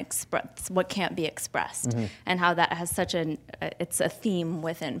the unexpressed, what can't be expressed, and how that has it's a theme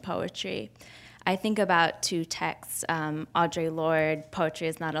within poetry. I think about two texts, Audre Lorde, Poetry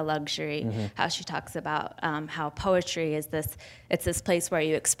is Not a Luxury, how she talks about how poetry is this place where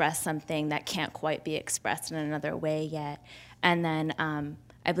you express something that can't quite be expressed in another way yet. And then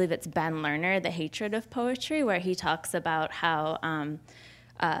I believe it's Ben Lerner, The Hatred of Poetry, where he talks about how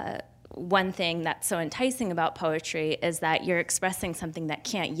one thing that's so enticing about poetry is that you're expressing something that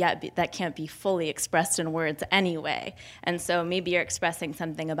can't be fully expressed in words anyway. And so maybe you're expressing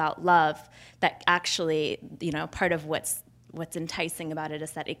something about love that actually, part of what's enticing about it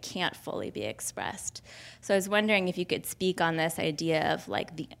is that it can't fully be expressed. So I was wondering if you could speak on this idea of like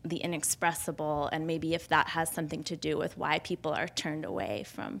the inexpressible, and maybe if that has something to do with why people are turned away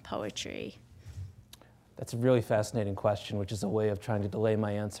from poetry. That's a really fascinating question, which is a way of trying to delay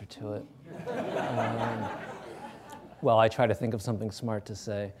my answer to it. Well, I try to think of something smart to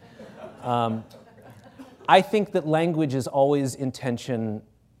say. I think that language is always in tension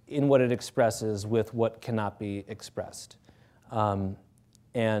in what it expresses with what cannot be expressed.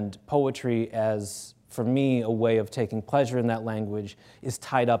 And poetry, as for me, a way of taking pleasure in that language, is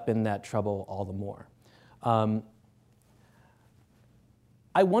tied up in that trouble all the more. I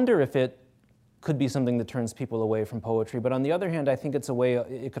wonder if it could be something that turns people away from poetry, but on the other hand, I think it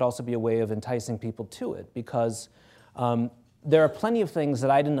could also be a way of enticing people to it, because there are plenty of things that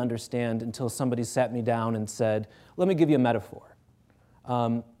I didn't understand until somebody sat me down and said, let me give you a metaphor.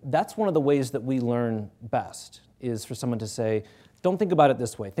 That's one of the ways that we learn best, is for someone to say, don't think about it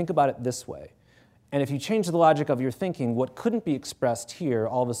this way, think about it this way. And if you change the logic of your thinking, what couldn't be expressed here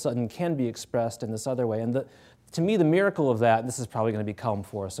all of a sudden can be expressed in this other way. And to me, the miracle of that, and this is probably going to be calm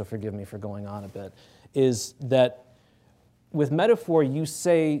for us, so forgive me for going on a bit, is that with metaphor,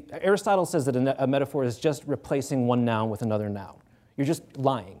 Aristotle says that a metaphor is just replacing one noun with another noun. You're just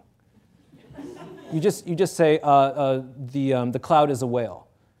lying. You just say, the cloud is a whale.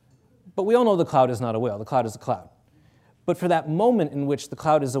 But we all know the cloud is not a whale, the cloud is a cloud. But for that moment in which the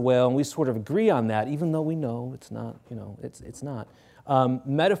cloud is a whale, and we sort of agree on that, even though we know it's not, it's not,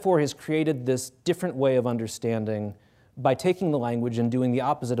 metaphor has created this different way of understanding by taking the language and doing the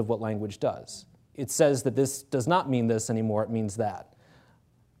opposite of what language does. It says that this does not mean this anymore, it means that.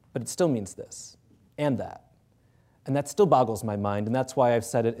 But it still means this, and that. And that still boggles my mind, and that's why I've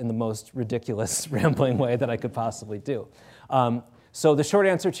said it in the most ridiculous, rambling way that I could possibly do. So the short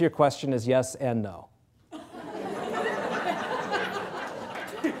answer to your question is yes and no.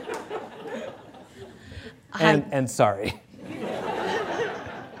 And sorry.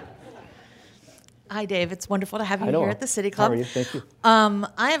 Hi, Dave. It's wonderful to have you here at the City Club. How are you? Thank you.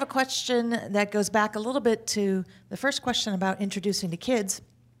 I have a question that goes back a little bit to the first question about introducing to kids,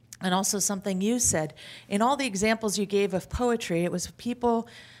 and also something you said. In all the examples you gave of poetry, it was people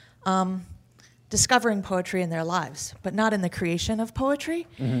discovering poetry in their lives, but not in the creation of poetry.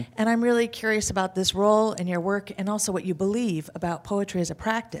 Mm-hmm. And I'm really curious about this role in your work, and also what you believe about poetry as a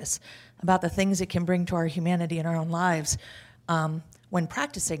practice, about the things it can bring to our humanity and our own lives when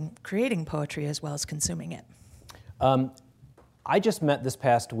practicing creating poetry as well as consuming it. I just met this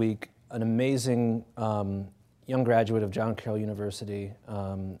past week an amazing young graduate of John Carroll University.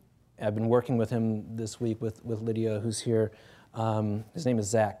 I've been working with him this week with Lydia, who's here. His name is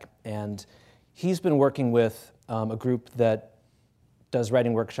Zach, and he's been working with a group that does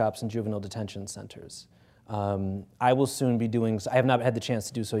writing workshops in juvenile detention centers. I will soon be doing, I have not had the chance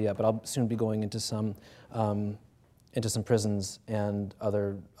to do so yet, but I'll soon be going into some prisons and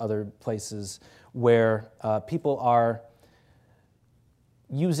other places where people are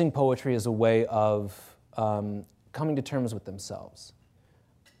using poetry as a way of coming to terms with themselves.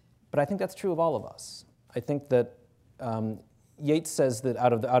 But I think that's true of all of us. I think that Yeats says that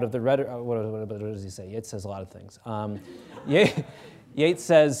out of the rhetoric, what does he say? Yeats says a lot of things. Yeats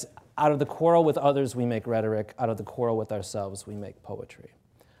says, out of the quarrel with others we make rhetoric, out of the quarrel with ourselves we make poetry.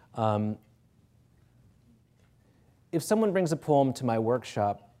 If someone brings a poem to my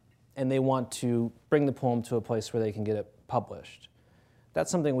workshop and they want to bring the poem to a place where they can get it published,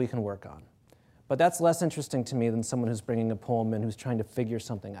 that's something we can work on. But that's less interesting to me than someone who's bringing a poem in who's trying to figure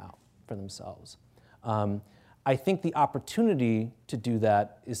something out for themselves. I think the opportunity to do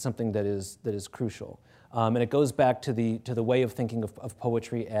that is something that is crucial. And it goes back to the way of thinking of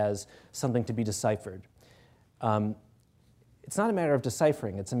poetry as something to be deciphered. It's not a matter of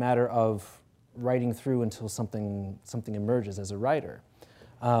deciphering, it's a matter of writing through until something emerges as a writer.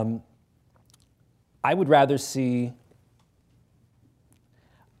 I would rather see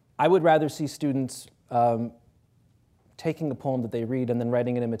students taking a poem that they read and then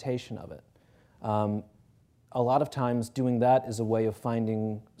writing an imitation of it. A lot of times doing that is a way of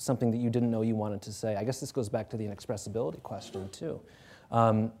finding something that you didn't know you wanted to say. I guess this goes back to the inexpressibility question too.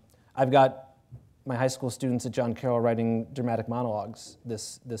 I've got my high school students at John Carroll writing dramatic monologues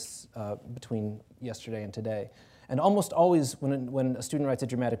between yesterday and today. And almost always when a student writes a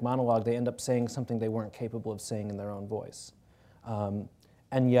dramatic monologue, they end up saying something they weren't capable of saying in their own voice.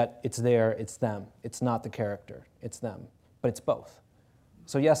 and yet it's there, it's them. It's not the character, it's them. But it's both.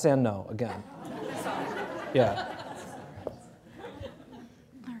 So yes and no, again. Yeah.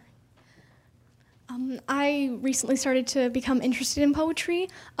 I recently started to become interested in poetry.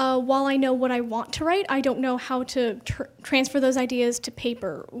 While I know what I want to write, I don't know how to transfer those ideas to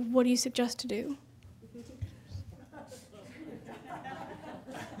paper. What do you suggest to do?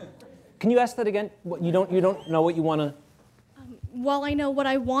 Can you ask that again? You don't know what you want to... While I know what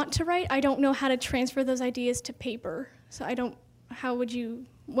I want to write, I don't know how to transfer those ideas to paper. So I don't,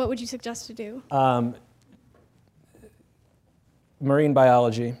 what would you suggest to do? Marine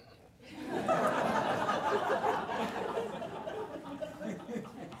biology.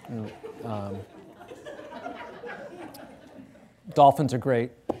 Dolphins are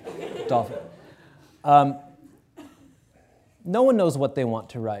great. No one knows what they want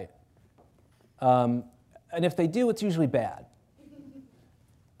to write. And if they do, it's usually bad.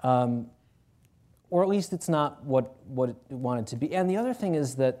 Or at least it's not what it wanted to be. And the other thing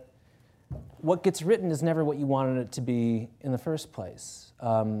is that what gets written is never what you wanted it to be in the first place.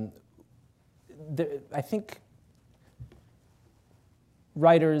 I think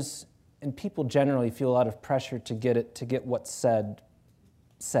writers and people generally feel a lot of pressure to get what's said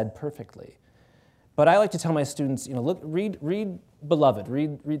perfectly. But I like to tell my students, read Beloved,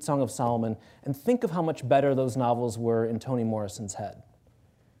 read Song of Solomon, and think of how much better those novels were in Toni Morrison's head.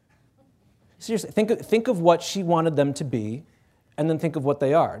 Seriously, think of what she wanted them to be, and then think of what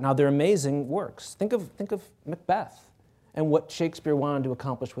they are. Now, they're amazing works. Think of Macbeth and what Shakespeare wanted to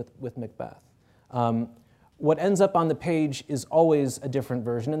accomplish with Macbeth. What ends up on the page is always a different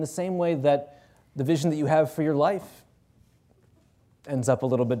version, in the same way that the vision that you have for your life ends up a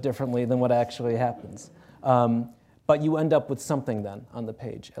little bit differently than what actually happens. But you end up with something then on the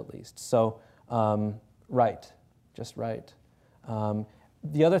page, at least. So write, just write.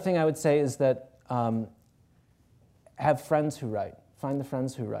 The other thing I would say is that have friends who write. Find the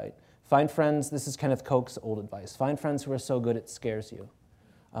friends who write. Find friends, this is Kenneth Koch's old advice, find friends who are so good it scares you.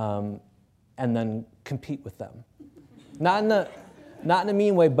 And then compete with them. Not in a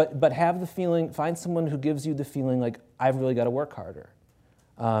mean way, but have the feeling, find someone who gives you the feeling like, I've really got to work harder.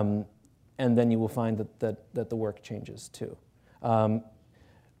 And then you will find that the work changes too. Now,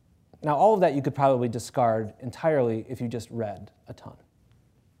 all of that you could probably discard entirely if you just read a ton.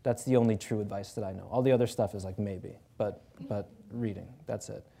 That's the only true advice that I know. All the other stuff is like maybe, but reading, that's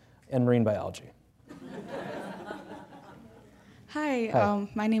it. And marine biology. Hi.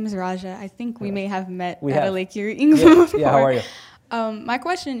 My name is Raja. I think we may have met at a Lake Erie before. Yeah, how are you? My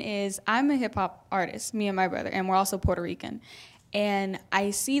question is, I'm a hip-hop artist, me and my brother, and we're also Puerto Rican. And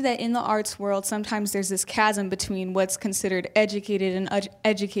I see that in the arts world, sometimes there's this chasm between what's considered educated and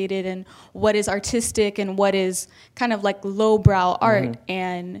uneducated, and what is artistic and what is kind of like lowbrow art. Mm-hmm.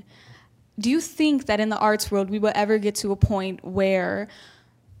 And do you think that in the arts world we will ever get to a point where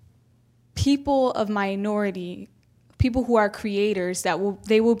people of minority, people who are creators,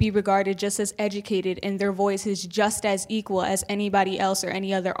 they will be regarded just as educated and their voice is just as equal as anybody else or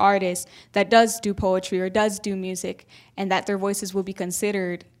any other artist that does do poetry or does do music, and that their voices will be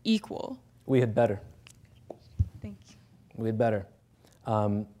considered equal? We had better. Thank you. We had better.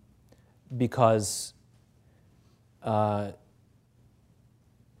 Because the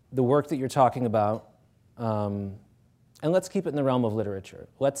work that you're talking about, and let's keep it in the realm of literature.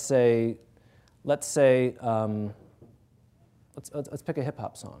 Let's pick a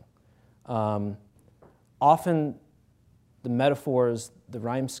hip-hop song. Often the metaphors, the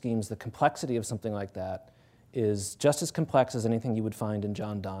rhyme schemes, the complexity of something like that is just as complex as anything you would find in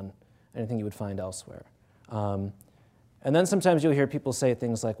John Donne, anything you would find elsewhere. And then sometimes you'll hear people say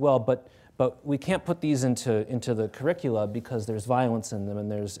things like, well, but we can't put these into the curricula because there's violence in them,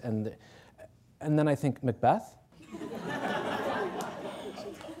 and then I think, Macbeth?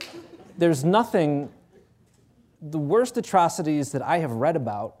 There's nothing. The worst atrocities that I have read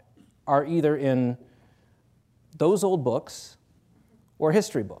about are either in those old books or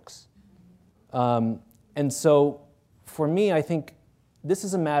history books. And so for me, I think this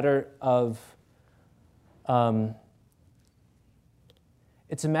is a matter of,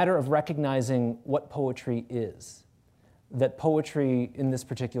 it's a matter of recognizing what poetry is. That poetry, in this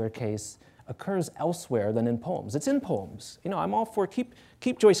particular case, occurs elsewhere than in poems. It's in poems. I'm all for keep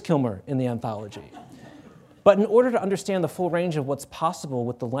Joyce Kilmer in the anthology. But in order to understand the full range of what's possible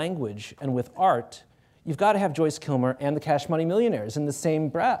with the language and with art, you've got to have Joyce Kilmer and the Cash Money Millionaires in the same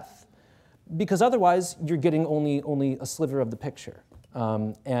breath. Because otherwise, you're getting only a sliver of the picture.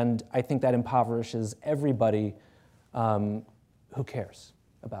 And I think that impoverishes everybody who cares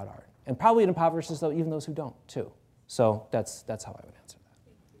about art. And probably it impoverishes even those who don't, too. So that's how I would answer that.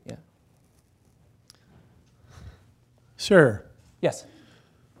 Sir, Yes.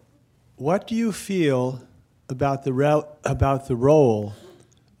 what do you feel about the role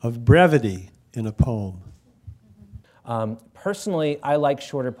of brevity in a poem? Personally, I like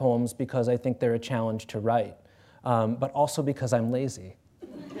shorter poems because I think they're a challenge to write, but also because I'm lazy.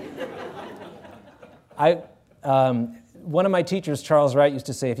 One of my teachers, Charles Wright, used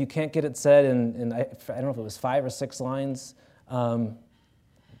to say, if you can't get it said in I don't know if it was 5 or 6 lines, you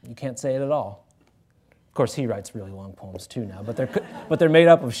can't say it at all. Of course, he writes really long poems too now, but they're made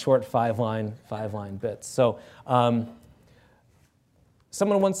up of short 5-line bits. So,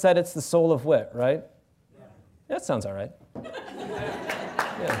 someone once said it's the soul of wit, right? Yeah. That sounds all right. Yeah.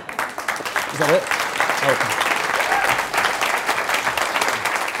 Is that it? Okay.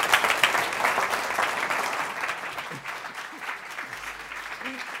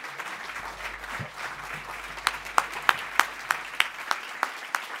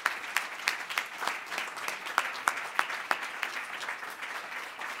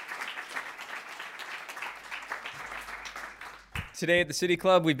 Today at the City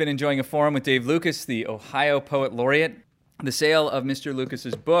Club, we've been enjoying a forum with Dave Lucas, the Ohio Poet Laureate. The sale of Mr.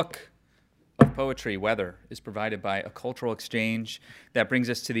 Lucas's book of poetry, Weather, is provided by a cultural exchange. That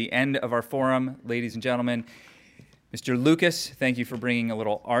brings us to the end of our forum. Ladies and gentlemen, Mr. Lucas, thank you for bringing a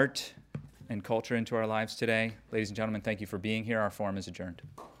little art and culture into our lives today. Ladies and gentlemen, thank you for being here. Our forum is adjourned.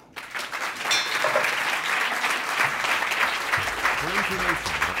 For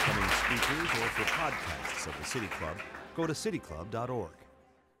information on upcoming speakers or for podcasts of the City Club, go to cityclub.org.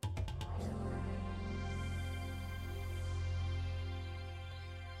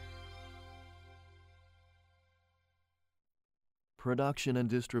 Production and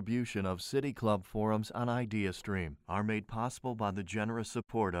distribution of City Club forums on IdeaStream are made possible by the generous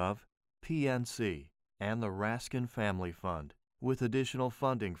support of PNC and the Raskin Family Fund, with additional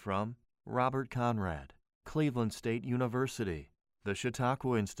funding from Robert Conrad, Cleveland State University, the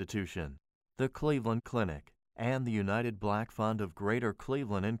Chautauqua Institution, the Cleveland Clinic, and the United Black Fund of Greater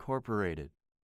Cleveland, Incorporated.